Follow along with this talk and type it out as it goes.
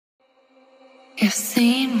You've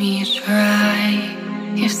seen me try,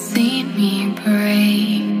 you've seen me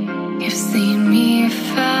break, you've seen me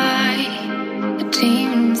fight the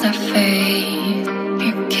demons I face.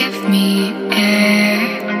 You give me air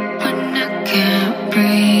when I can't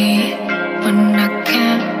breathe, when I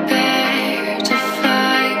can't bear to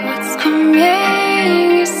fight what's coming.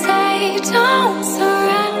 You say don't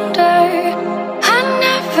surrender, I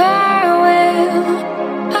never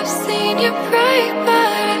will. I've seen you break,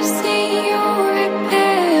 but I've seen you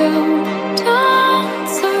rebuild. Don't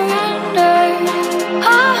surrender,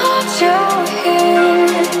 I'll hold you here.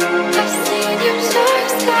 I've seen your dark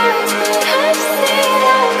skies, but I've seen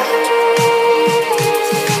them clear.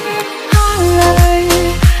 Alright,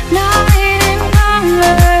 night and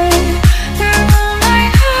night, through my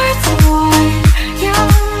heart's wide, you're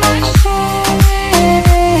my shield.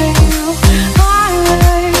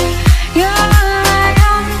 Alright, you're my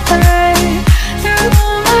umbrella, through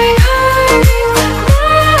my heart,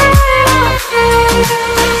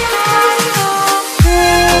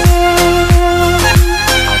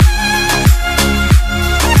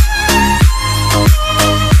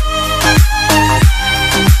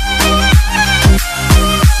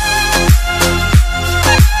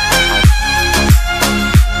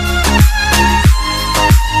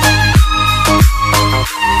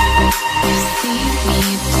 you've seen me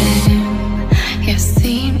dim, you've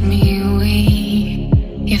seen me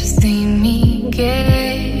weak, you've seen me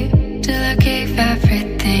give till I gave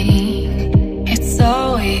everything. It's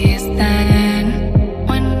always then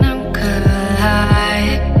when I'm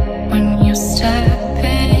collide, when you step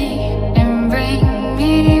in and bring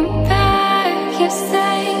me back. You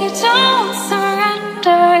say don't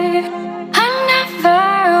surrender, I never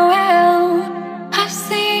will. I've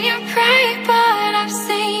seen you break, but I've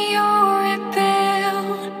seen you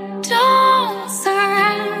rebuild. Don't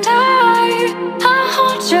surrender, I'll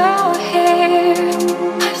hold you here.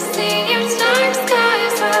 I've seen your dark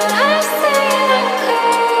skies, but I've seen them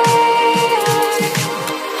clear.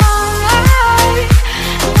 Alright,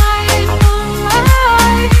 night and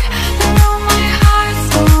moonlight, through my heart's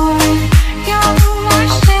door, you're my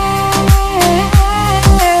shield.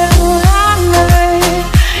 Alright,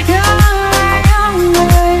 you're my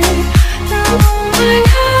umbrella, through my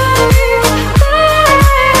heart,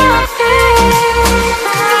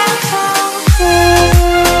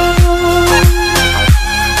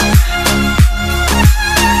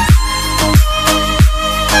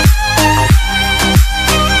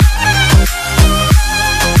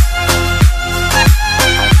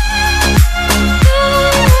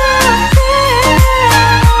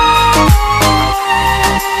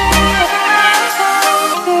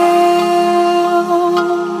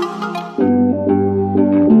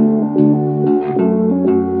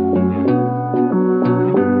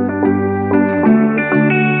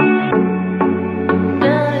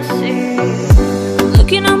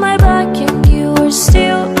 Looking on my back and you are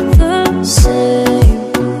still the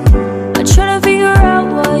same. I try to figure out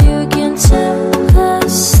why you can't tell the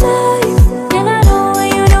same. And I know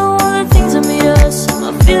you know all the things that made us.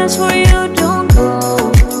 My feelings for you don't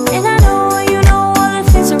go. And I know you know all the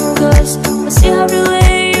things that broke us. I still have to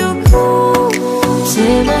let you go.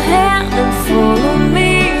 Take my hand and follow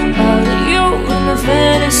me out of you in my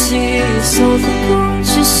fantasy. Something cool,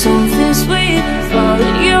 just something sweet.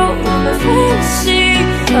 Follow you in my fantasy.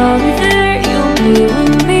 I'll be there, you'll be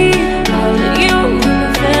with me. I'll let you in the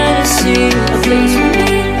fantasy. A place for me,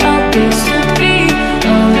 a place to be.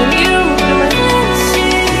 I'll let you in my fantasy.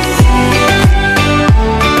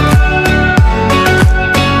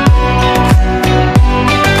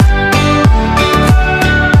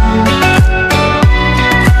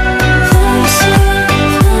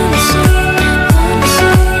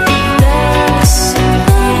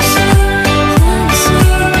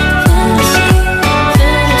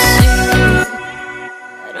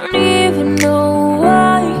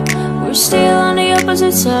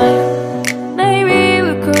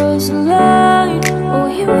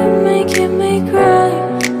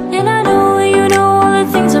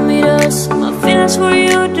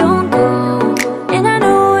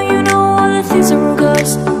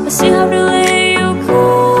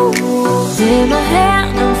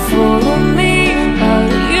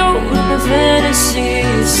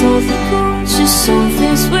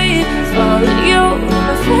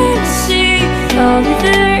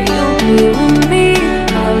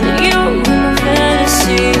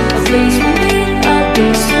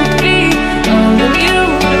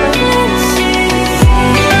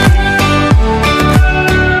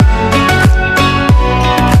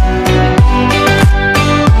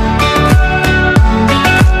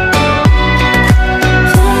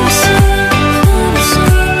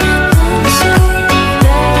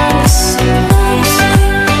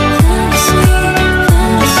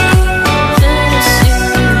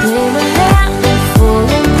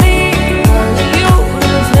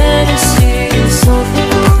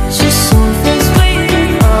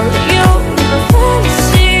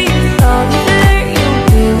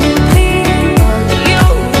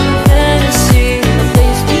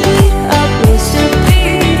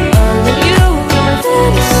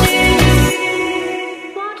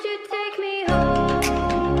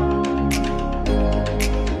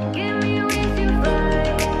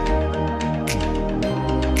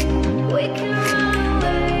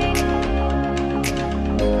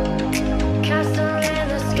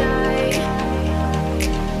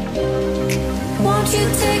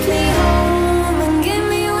 take me